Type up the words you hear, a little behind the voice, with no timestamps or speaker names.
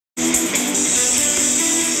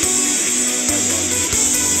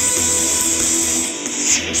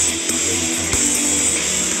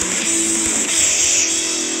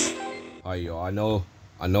I know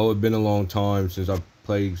it's been a long time since I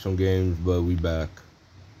played some games, but we back.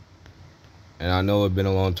 And I know it's been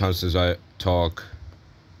a long time since I talk.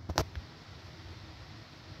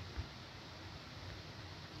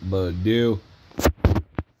 But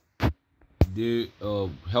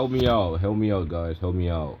help me out. Help me out, guys. Help me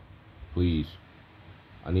out. Please.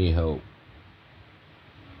 I need help.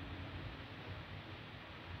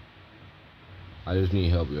 I just need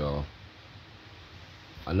help, y'all.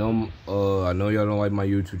 I know y'all don't like my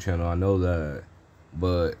YouTube channel. I know that.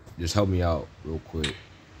 But just help me out real quick.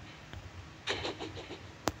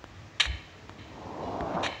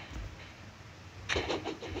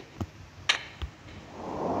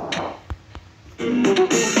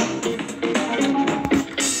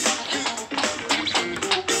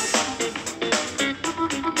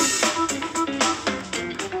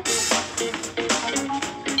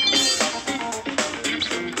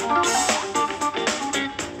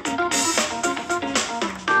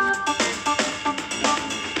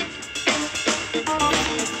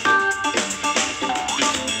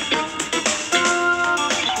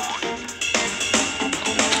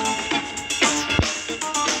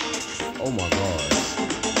 Oh my god.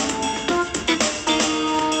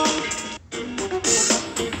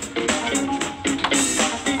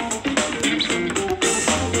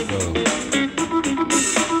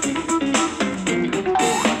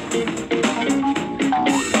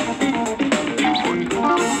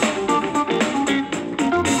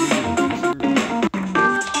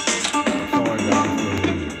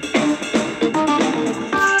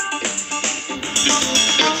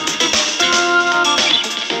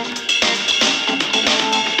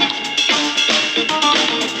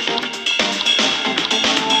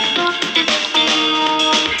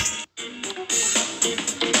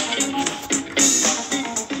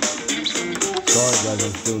 Sorry guys,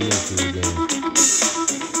 I'm still new to the game.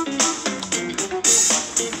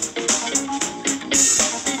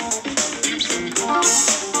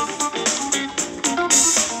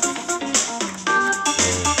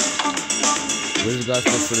 Where's the guys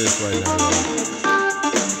for this right now,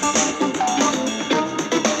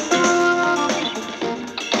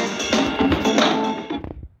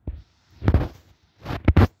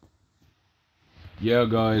 yeah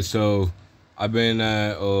guys, so I've been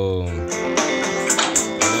at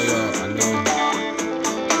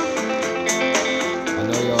I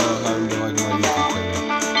know y'all haven't been liking my YouTube channel,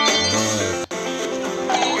 but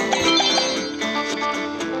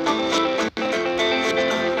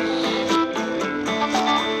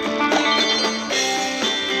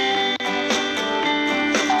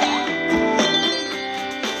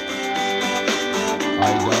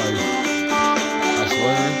alright guys, I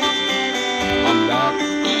swear I'm back.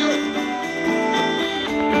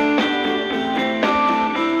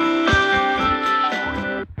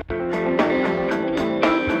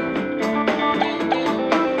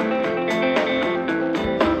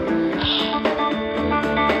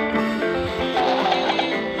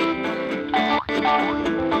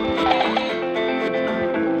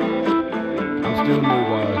 I'm still new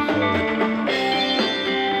guys, so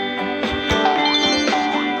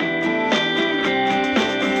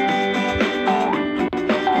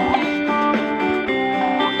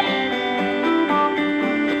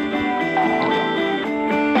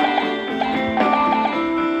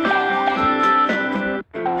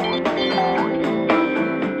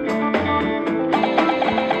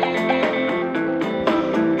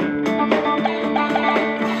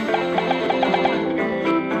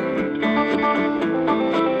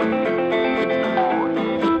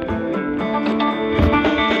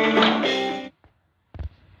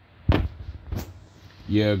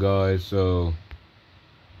yeah guys, so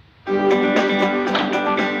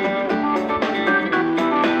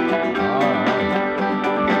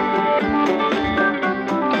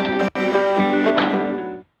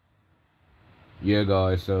yeah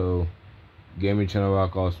guys, so gaming channel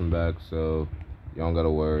Rock Awesome back, so y'all don't gotta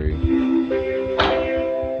worry. Y'all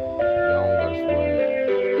don't gotta sweat.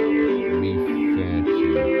 Me fancy.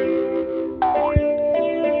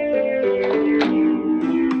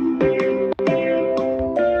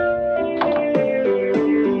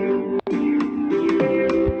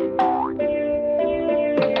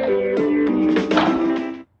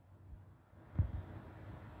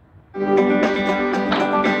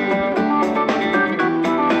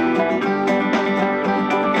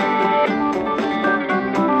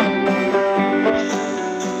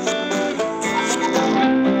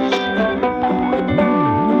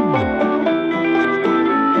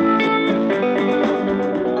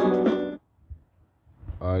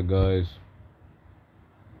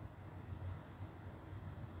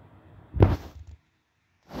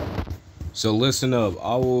 So listen up.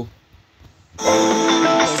 I will post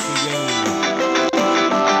some games.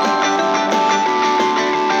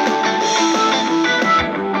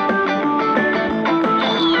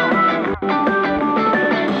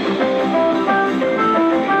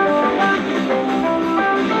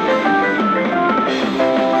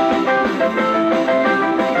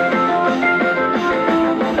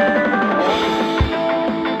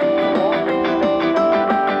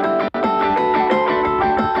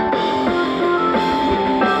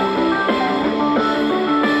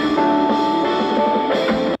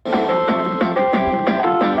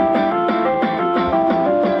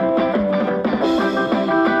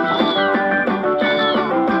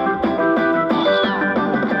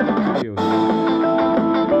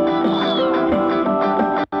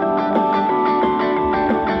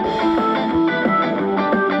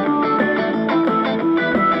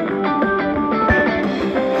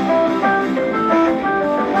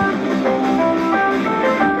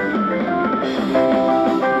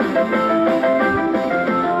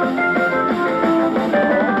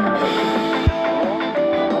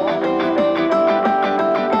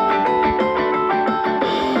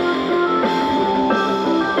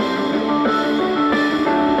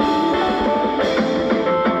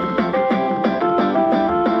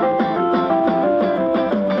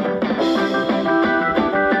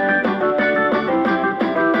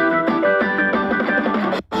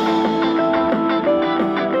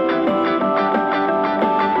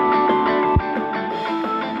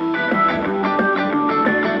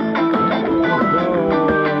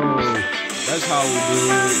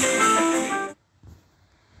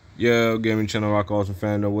 Yeah, gaming channel Rock Awesome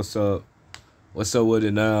Fandom. What's up? What's up with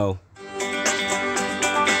it now?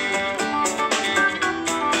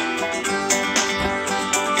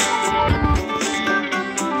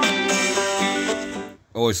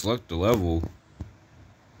 Oh, it's select the level.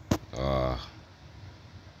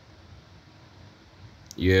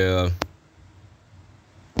 Yeah.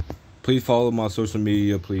 Please follow my social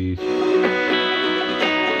media, please.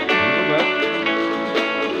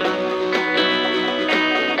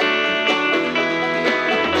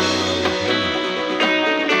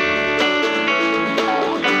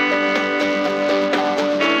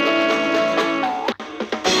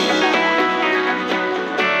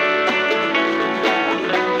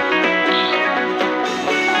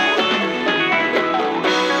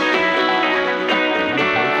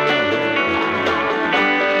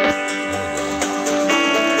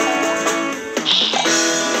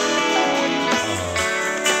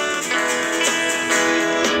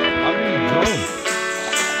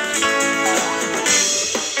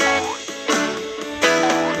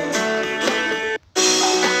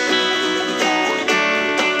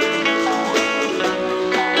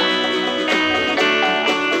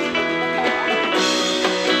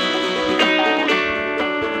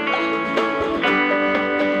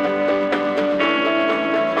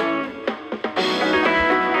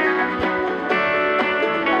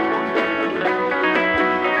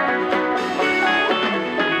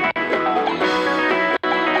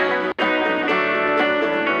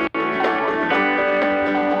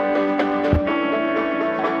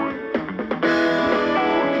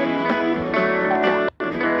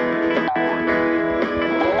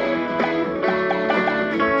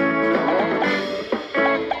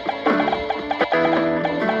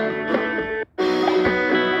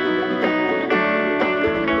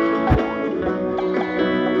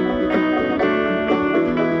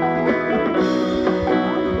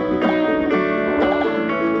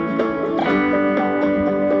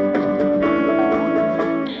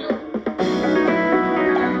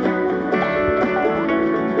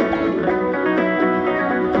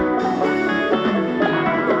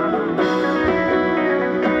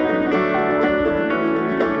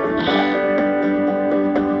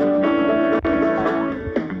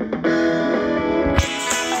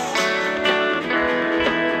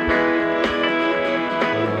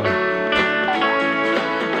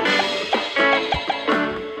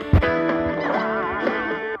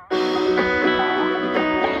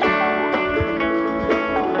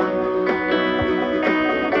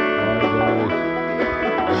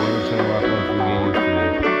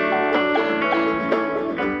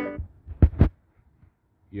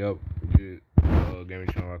 Yep, gaming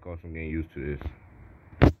channel Rock Awesome, getting used to this.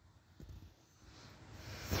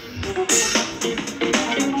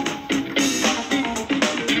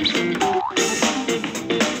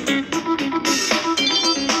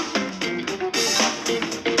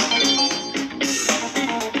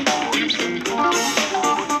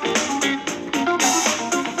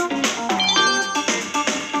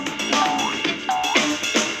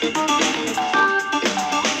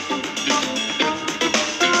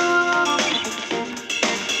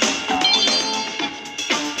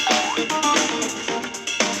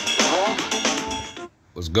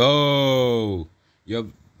 go. Yep,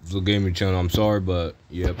 it's a gaming channel. I'm sorry, but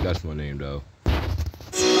yep, that's my name though.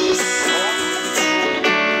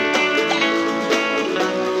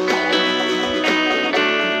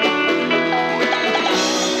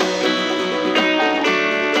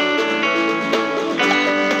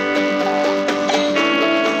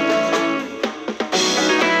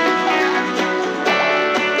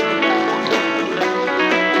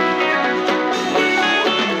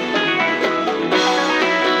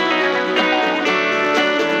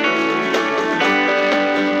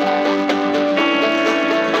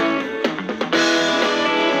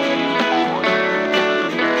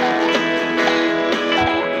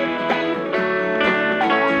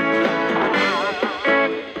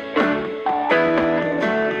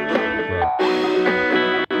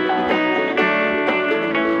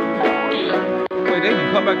 Wait, they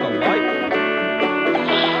can come back to life?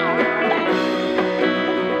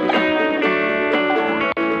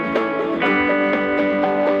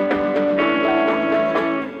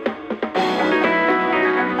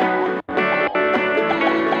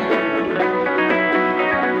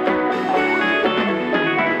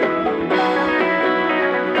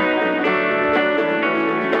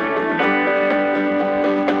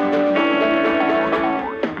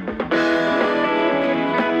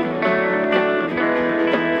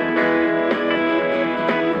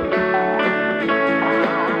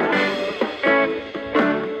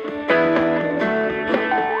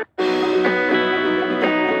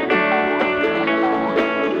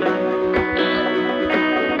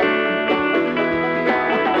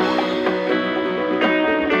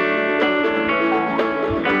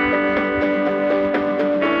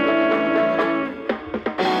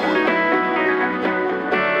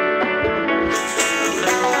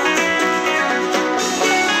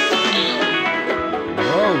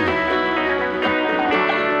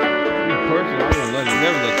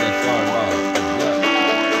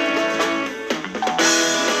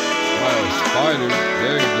 Spider,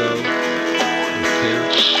 there you go. Okay.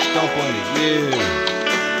 Stomp on it, yeah.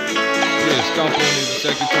 Yeah, stomp on it the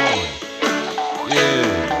second time.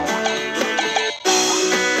 Yeah.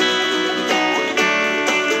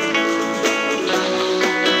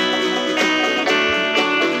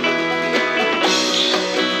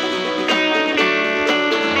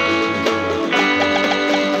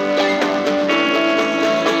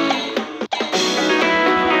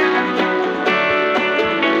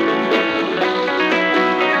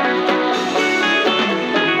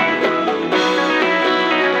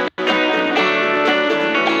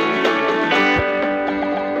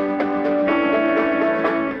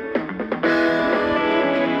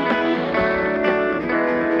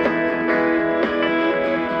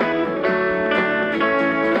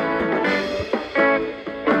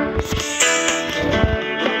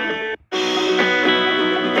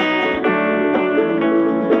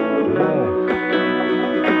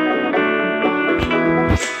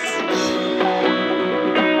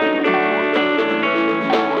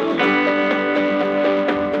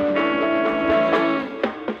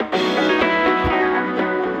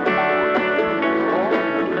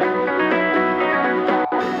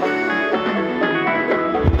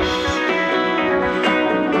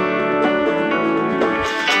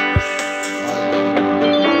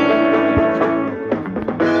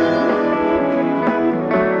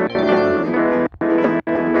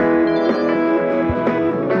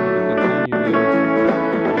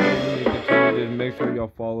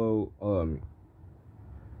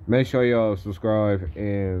 Make sure y'all subscribe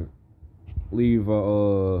and leave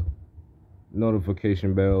a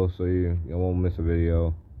notification bell so you won't miss a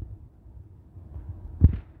video.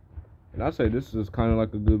 And I say this is kind of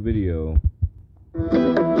like a good video.